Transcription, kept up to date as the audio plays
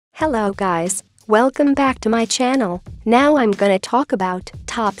Hello guys, welcome back to my channel. Now I'm gonna talk about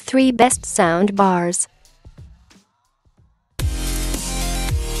top 3 best sound bars.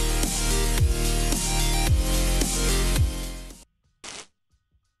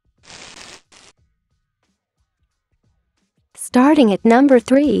 Starting at number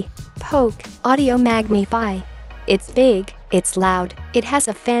 3, Poke Audio Magnify. It's big, it's loud, it has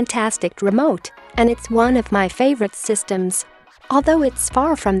a fantastic remote, and it's one of my favorite systems. Although it's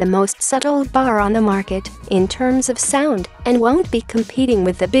far from the most subtle bar on the market in terms of sound and won't be competing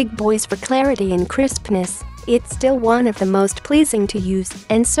with the big boys for clarity and crispness, it's still one of the most pleasing to use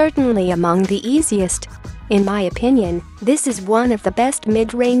and certainly among the easiest. In my opinion, this is one of the best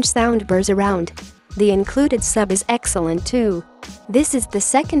mid-range soundbars around. The included sub is excellent too. This is the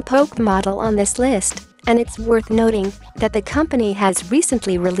second Poke model on this list, and it's worth noting that the company has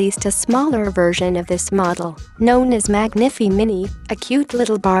recently released a smaller version of this model, known as Magnifi Mini, a cute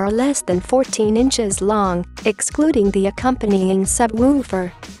little bar less than 14 inches long, excluding the accompanying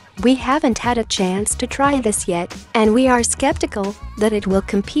subwoofer. We haven't had a chance to try this yet, and we are skeptical that it will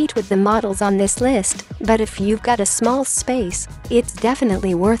compete with the models on this list, but if you've got a small space, it's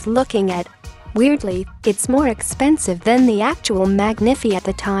definitely worth looking at. Weirdly, it's more expensive than the actual Magnifi at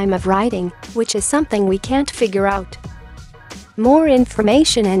the time of writing, which is something we can't figure out. More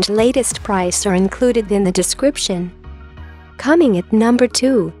information and latest price are included in the description. Coming at number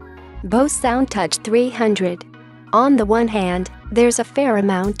 2. Bose SoundTouch 300. On the one hand, there's a fair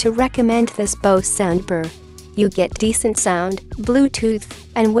amount to recommend this Bose soundbar. You get decent sound, Bluetooth,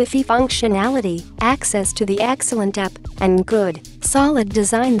 and Wi-Fi functionality, access to the excellent app, and good, solid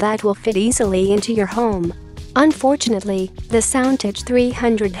design that will fit easily into your home. Unfortunately, the SoundTouch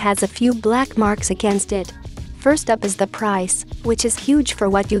 300 has a few black marks against it. First up is the price, which is huge for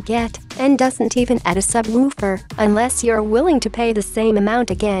what you get, and doesn't even add a subwoofer unless you're willing to pay the same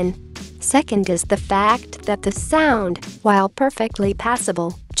amount again. Second is the fact that the sound, while perfectly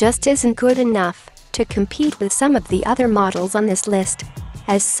passable, just isn't good enough to compete with some of the other models on this list.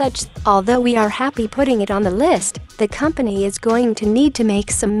 As such, although we are happy putting it on the list, the company is going to need to make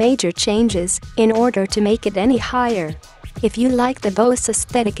some major changes in order to make it any higher. If you like the Bose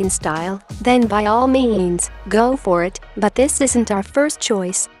aesthetic and style, then by all means, go for it, but this isn't our first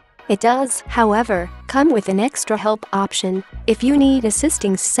choice. It does, however, come with an extra help option if you need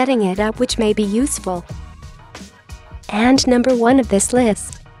assisting setting it up, which may be useful. And number 1 of this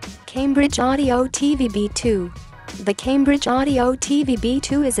list. Cambridge Audio TV-B2. The Cambridge Audio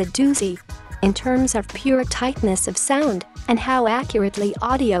TV-B2 is a doozy. In terms of pure tightness of sound and how accurately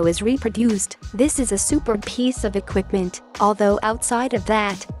audio is reproduced, this is a superb piece of equipment, although outside of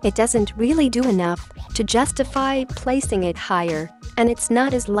that, it doesn't really do enough to justify placing it higher, and it's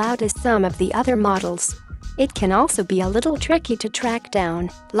not as loud as some of the other models. It can also be a little tricky to track down,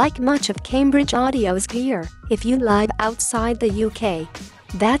 like much of Cambridge Audio's gear, if you live outside the UK.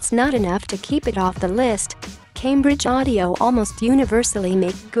 That's not enough to keep it off the list. Cambridge Audio almost universally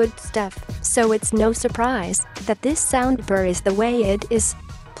make good stuff, so it's no surprise that this soundbar is the way it is.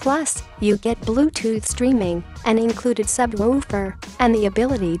 Plus, you get Bluetooth streaming, an included subwoofer, and the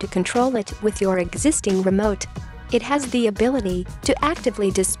ability to control it with your existing remote. It has the ability to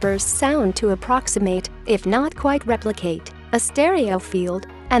actively disperse sound to approximate, if not quite replicate, a stereo field,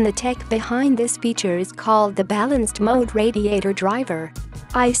 and the tech behind this feature is called the balanced mode radiator driver.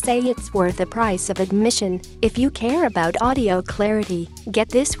 I say it's worth the price of admission. If you care about audio clarity, get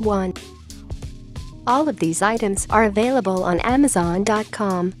this one. All of these items are available on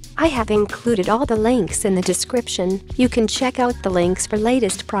Amazon.com. I have included all the links in the description. You can check out the links for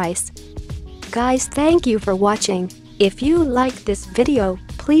latest price. Guys, thank you for watching. If you liked this video,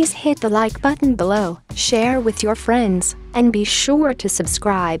 please hit the like button below, share with your friends, and be sure to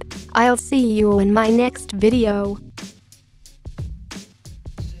subscribe. I'll see you in my next video.